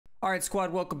All right,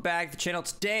 squad, welcome back to the channel.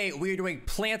 Today, we are doing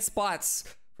plant spots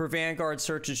for Vanguard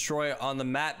Search and Destroy on the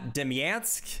map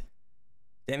DEMYANSK.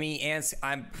 DEMYANSK,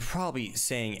 I'm probably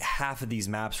saying half of these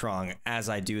maps wrong as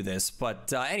I do this.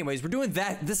 But anyways, we're doing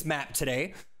this map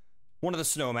today. One of the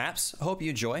snow maps. I hope you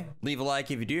enjoy. Leave a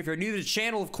like if you do. If you're new to the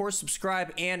channel, of course,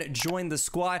 subscribe and join the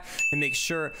squad. And make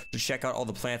sure to check out all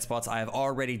the plant spots I have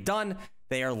already done.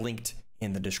 They are linked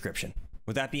in the description.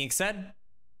 With that being said,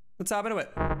 let's hop into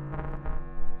it.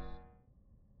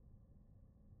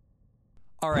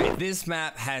 All right, this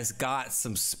map has got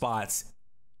some spots.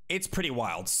 It's pretty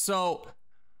wild. So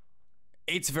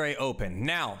it's very open.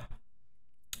 Now,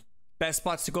 best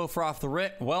spots to go for off the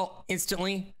rip. Well,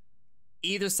 instantly,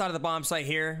 either side of the bomb site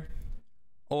here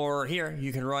or here,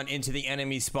 you can run into the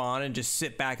enemy spawn and just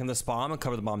sit back in the spawn and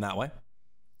cover the bomb that way.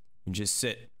 And just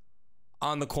sit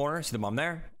on the corner, see the bomb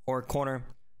there, or corner,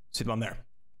 see the bomb there.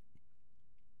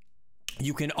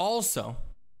 You can also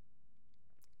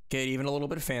get even a little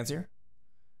bit fancier.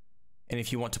 And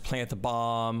if you want to plant the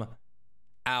bomb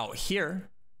out here,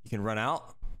 you can run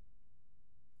out,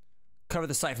 cover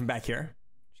the site from back here.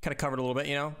 Just kind of cover it a little bit,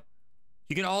 you know.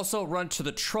 You can also run to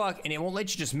the truck and it won't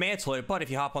let you just mantle it, but if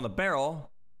you hop on the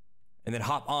barrel and then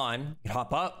hop on, you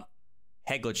hop up,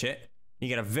 head glitch it, you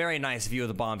get a very nice view of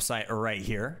the bomb site right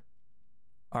here.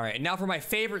 All right, now for my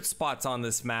favorite spots on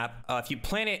this map, if you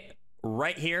plant it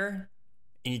right here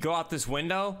and you go out this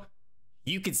window,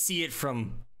 you can see it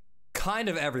from kind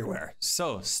of everywhere.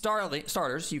 So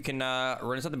starters, you can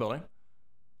run inside the building,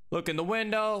 look in the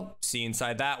window, see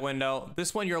inside that window.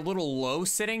 This one you're a little low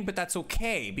sitting, but that's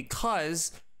okay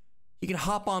because you can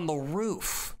hop on the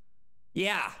roof.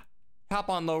 Yeah, hop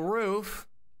on the roof,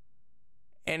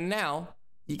 and now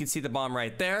you can see the bomb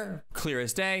right there, clear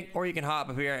as day. Or you can hop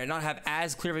up here and not have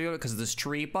as clear of a view because of this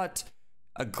tree, but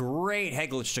a great head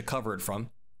glitch to cover it from.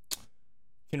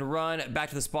 You can run back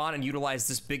to the spawn and utilize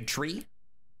this big tree.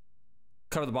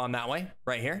 Cover the bomb that way,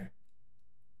 right here.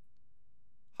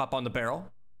 Hop on the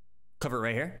barrel, cover it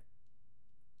right here.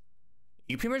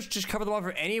 You pretty much just cover the bomb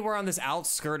from anywhere on this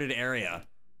outskirted area.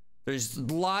 There's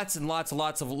lots and lots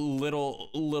of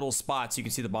little spots you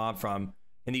can see the bomb from,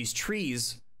 and these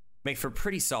trees make for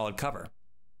pretty solid cover.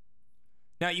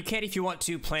 Now you can, if you want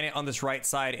to, plant it on this right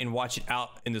side and watch it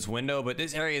out in this window, but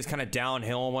this area is kind of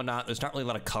downhill and whatnot. There's not really a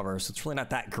lot of cover, so it's really not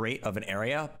that great of an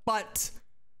area, but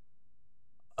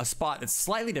a spot that's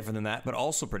slightly different than that, but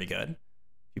also pretty good.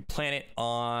 You plant it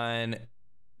on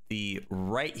the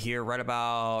right here, right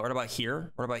about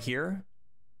here.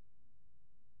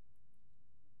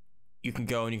 You can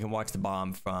go and you can watch the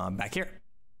bomb from back here.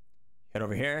 Head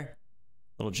over here,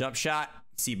 little jump shot,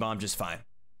 see bomb just fine.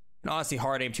 And honestly,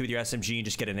 hard aim too with your SMG and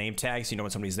just get a name tag so you know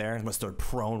when somebody's there, unless they're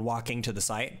prone walking to the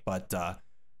site. But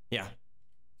yeah,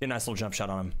 get a nice little jump shot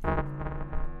on them.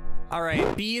 All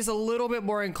right, B is a little bit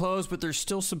more enclosed, but there's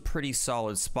still some pretty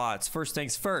solid spots. First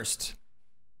things first,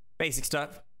 basic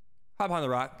stuff. Hide behind the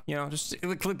rock, you know, just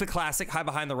click the classic, hide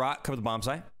behind the rock, cover the bomb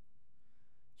site.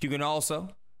 You can also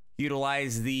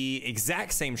utilize the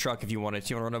exact same truck if you wanted to.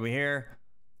 You want to run over here,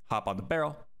 hop on the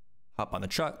barrel, hop on the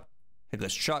truck, hit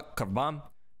this truck, cover bomb.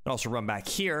 And also run back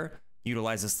here,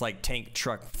 utilize this like tank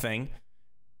truck thing,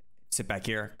 sit back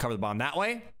here, cover the bomb that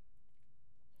way.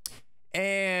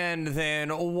 And then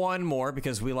one more,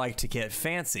 because we like to get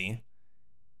fancy.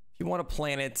 If you want to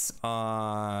plant it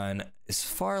on as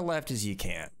far left as you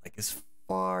can, like as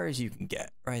far as you can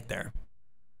get, right there.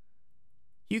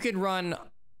 You can run,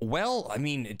 well, I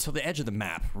mean, to the edge of the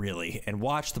map, really, and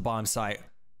watch the bomb site.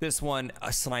 This one,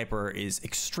 a sniper is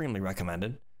extremely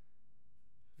recommended.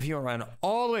 If you want to run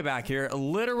all the way back here, a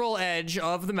literal edge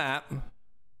of the map,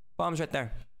 bomb's right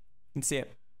there. You can see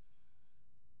it.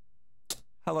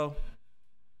 Hello.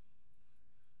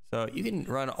 So you can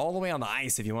run all the way on the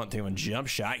ice if you want to and jump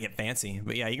shot, get fancy.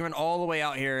 But yeah, you can run all the way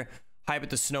out here, hype at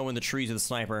the snow and the trees with the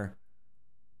sniper,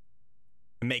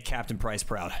 and make Captain Price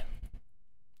proud.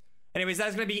 Anyways,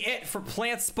 that's going to be it for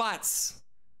plant spots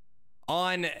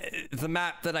on the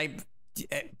map that I'm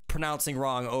pronouncing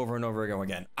wrong over and over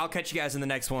again. I'll catch you guys in the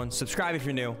next one. Subscribe if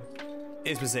you're new.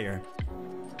 It's been Sigger.